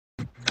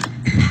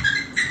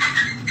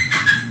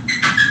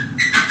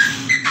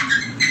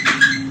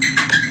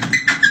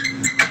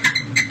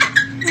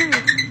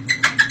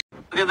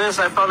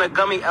goodness, I found a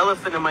gummy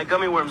elephant in my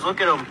gummy worms. Look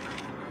at him.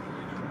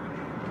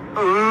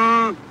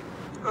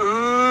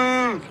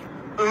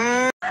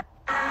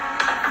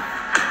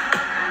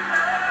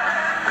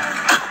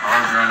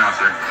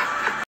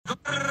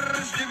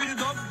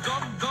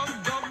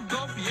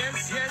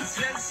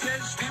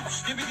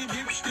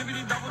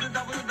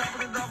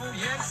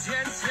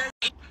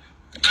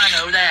 I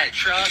know that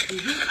truck.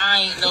 I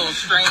ain't no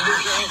stranger.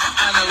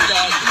 I know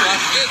that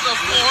truck. It's a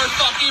Ford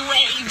fucking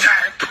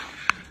Ranger.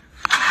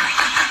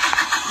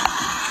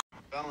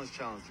 Balance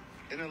challenge.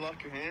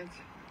 Interlock your hands.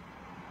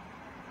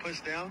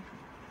 Push down.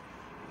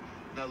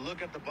 Now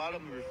look at the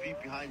bottom of your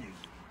feet behind you.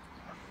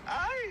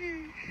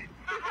 Aye.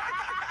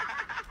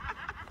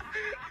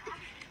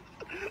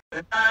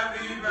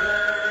 Happy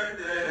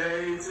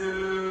birthday to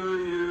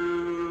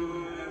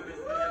you.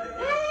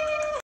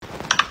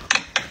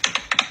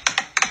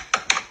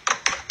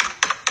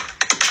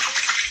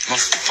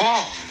 Must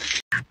fall.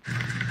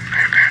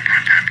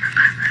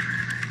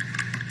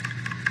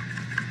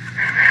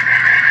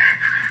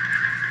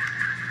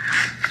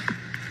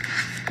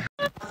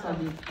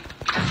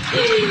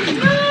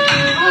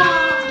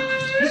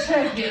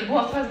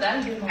 Boa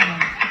fase,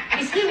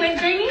 mamãe. Is he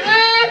wintering? Is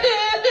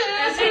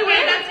he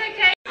wintering? That's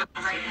okay.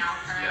 Right now,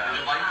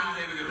 yeah, like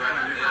maybe good right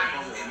now.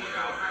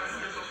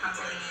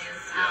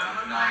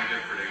 Not a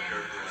good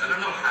predictor. I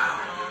don't know how.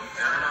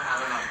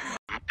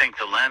 I think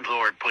the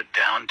landlord put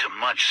down too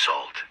much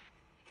salt.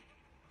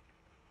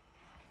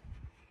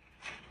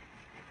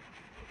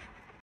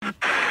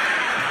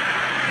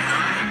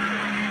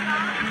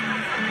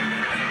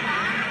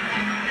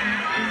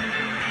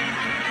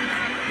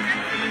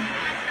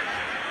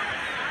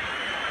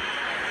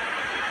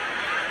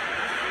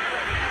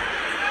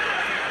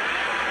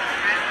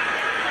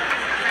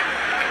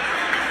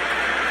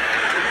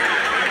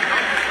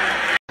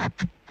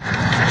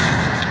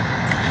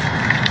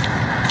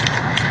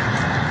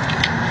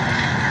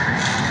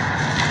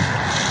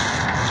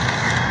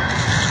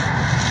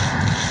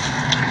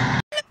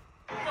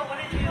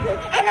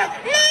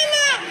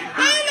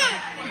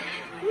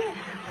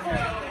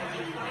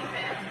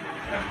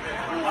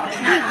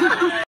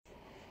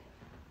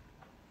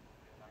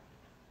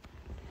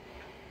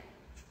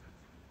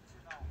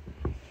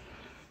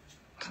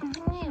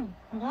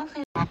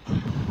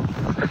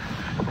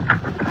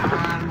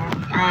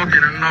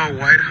 Walking in the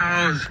White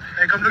House.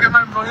 Hey, come look at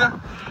my brother.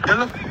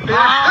 Hello.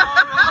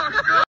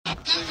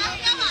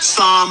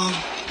 Somebody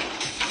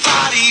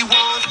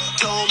once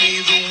told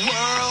me the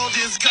world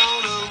is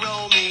gonna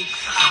roll me.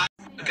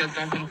 Quer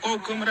estar vendo qual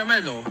câmera é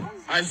melhor?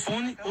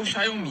 iPhone ou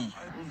Xiaomi?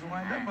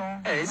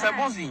 É, esse é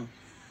bonzinho.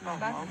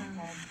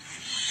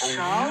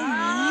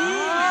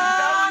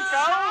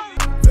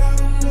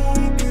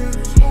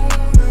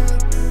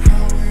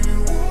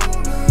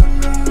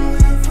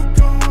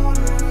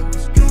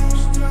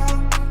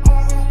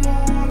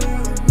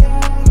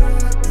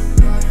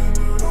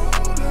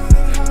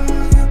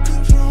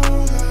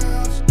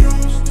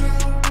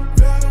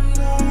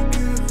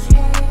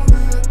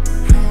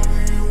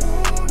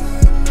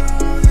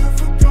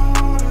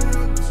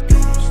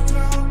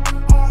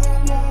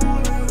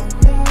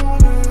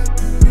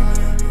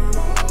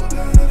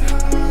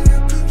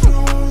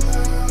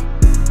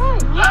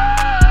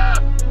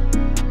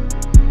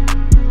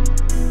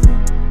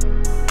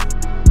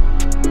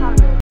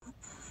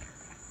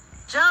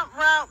 Jump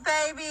rope,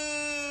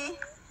 baby.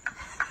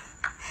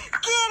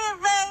 Get it,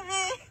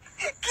 baby.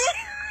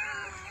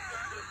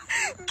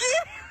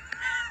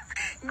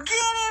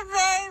 Get it,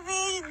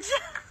 baby.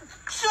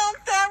 Jump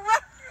that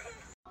rope.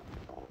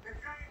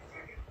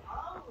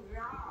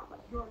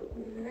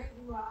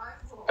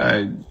 I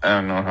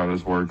don't know how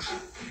this works.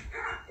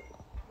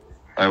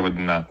 I would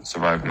not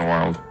survive in the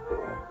wild.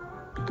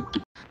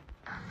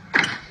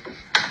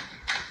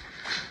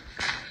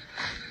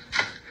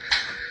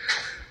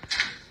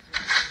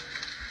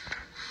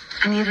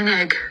 I need an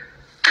egg.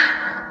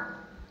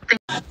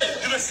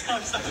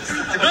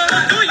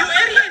 No, you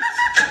idiot!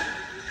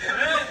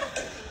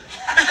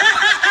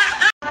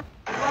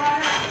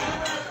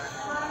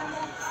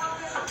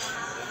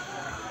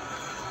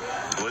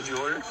 What'd you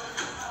order?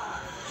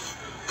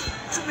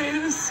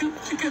 Tomato soup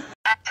chicken.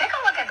 Take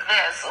a look at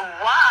this.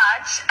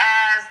 Watch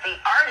as the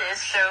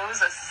artist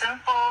shows a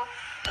simple,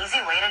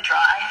 easy way to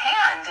draw a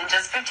hand. In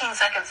just 15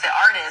 seconds, the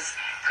artist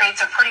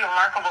creates a pretty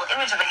remarkable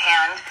image of a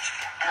hand,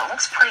 and it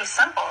looks pretty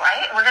simple,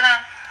 right? We're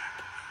gonna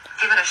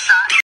give it a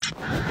shot.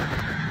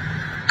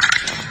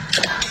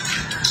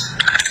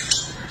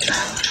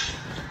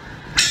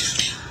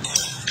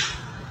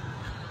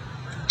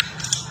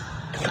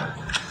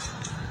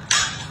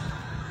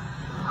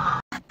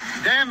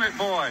 Damn it,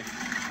 boy.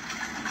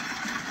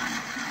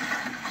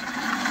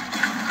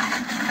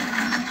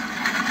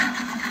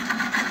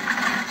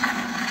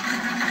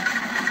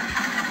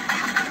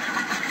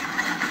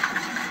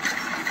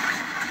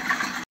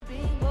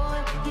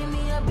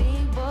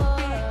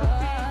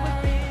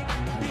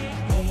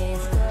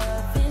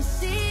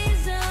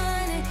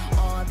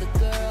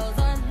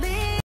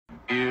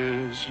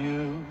 Here's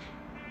you.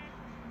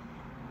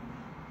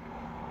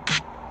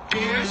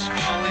 Tears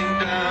falling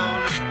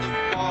down at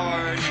the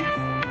bar.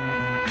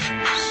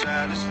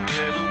 Saddest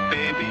little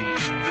baby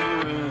in the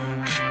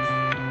room.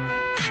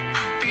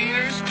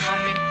 Tears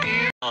coming,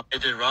 tears. I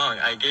did wrong.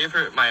 I gave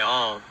her my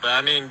all. But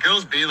I mean,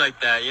 girls be like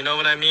that. You know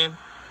what I mean?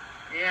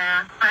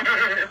 Yeah.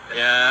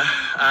 Yeah.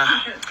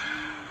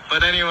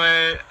 But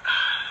anyway,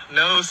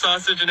 no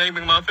sausage and egg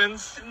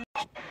McMuffins?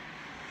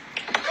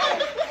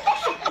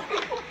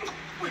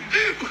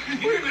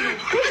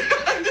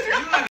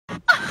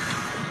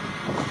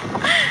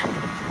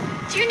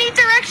 Do you need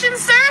directions,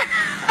 sir?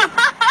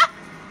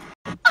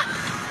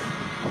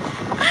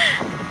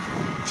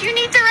 Do you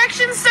need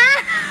directions, sir?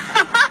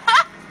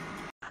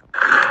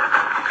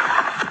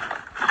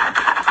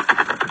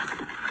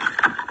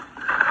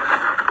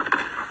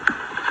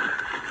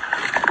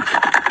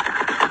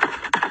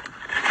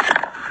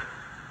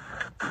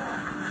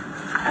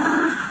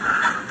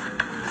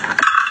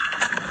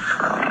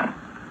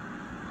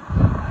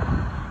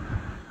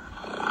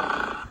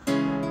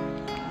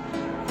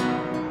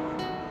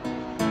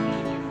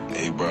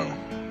 Hey, bro.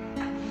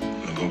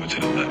 Look over to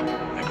the left.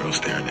 That girl's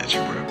staring at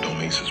you, bro. Don't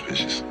make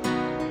suspicious.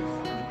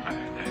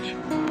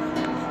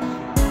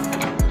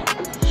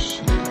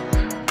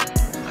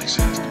 Nice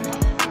ass, dude.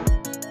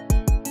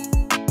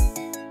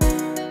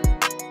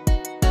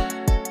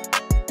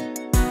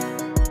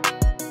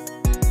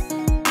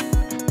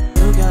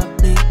 You got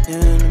me in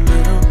the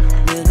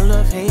middle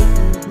of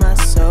hating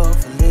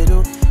myself a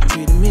little,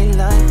 treating me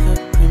like a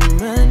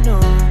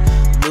criminal,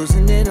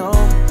 losing it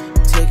all,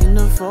 taking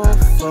the fall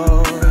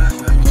for it.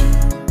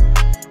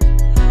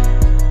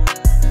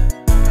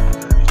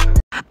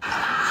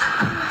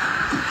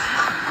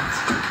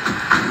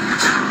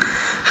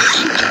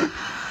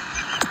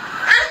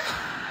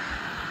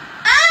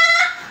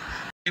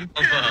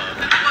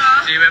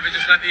 Do you ever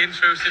just let the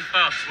intrusive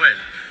thoughts win?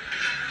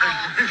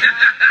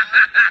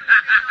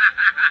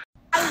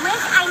 I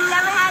wish I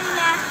never had an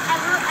ass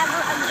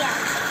ever again.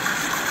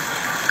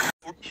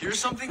 Here's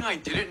something I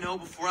didn't know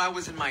before I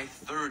was in my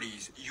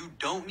 30s. You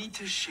don't need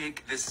to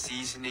shake the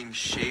seasoning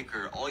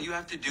shaker. All you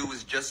have to do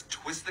is just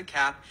twist the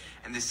cap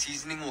and the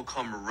seasoning will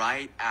come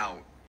right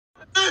out.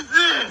 This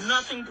is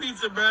nothing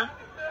pizza, bruh.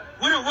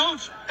 With a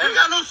roach. Ain't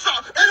got no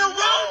sauce. And a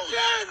roach!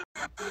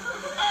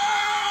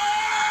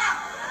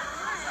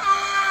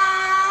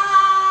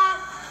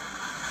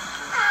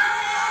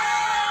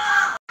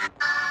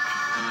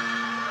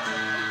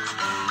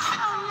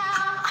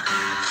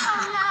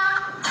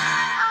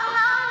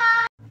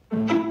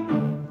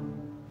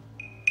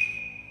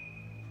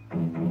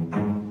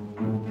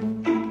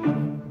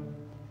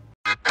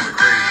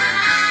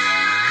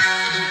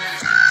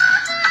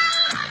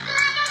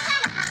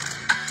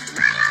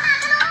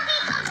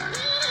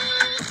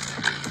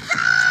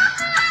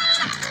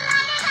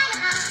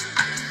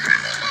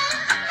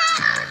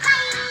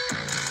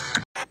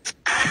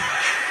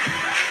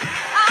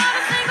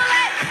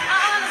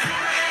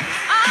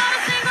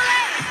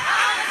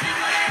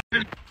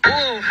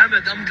 Oh,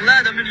 Hamid, I'm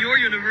glad I'm in your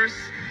universe.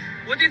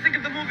 What do you think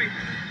of the movie?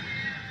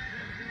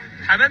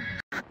 Hamid?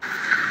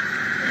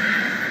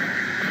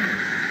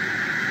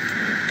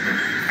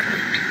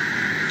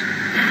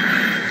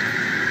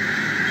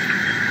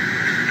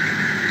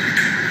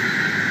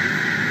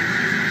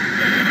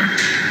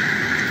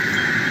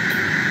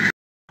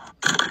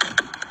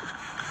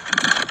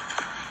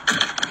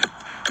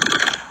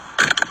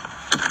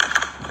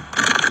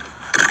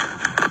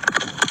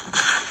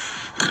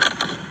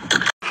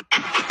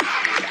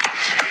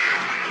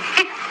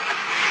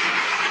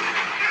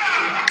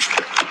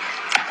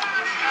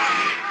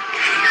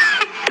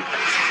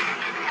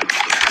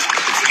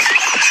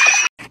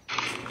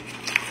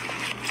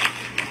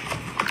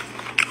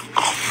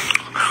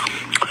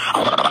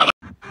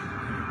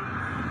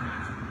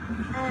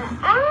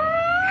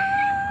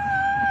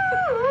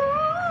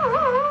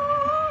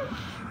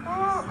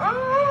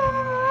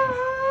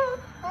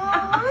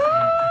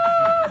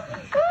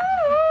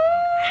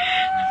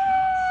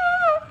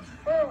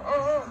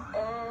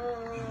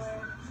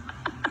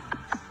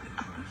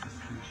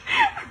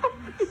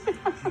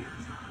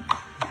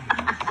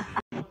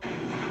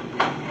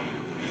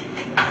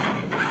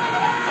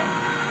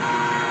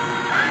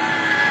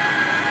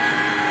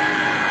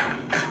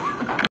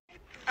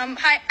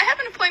 Hi, I have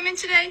an appointment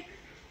today.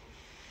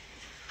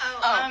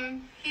 Oh,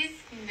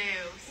 he's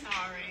new,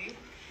 sorry.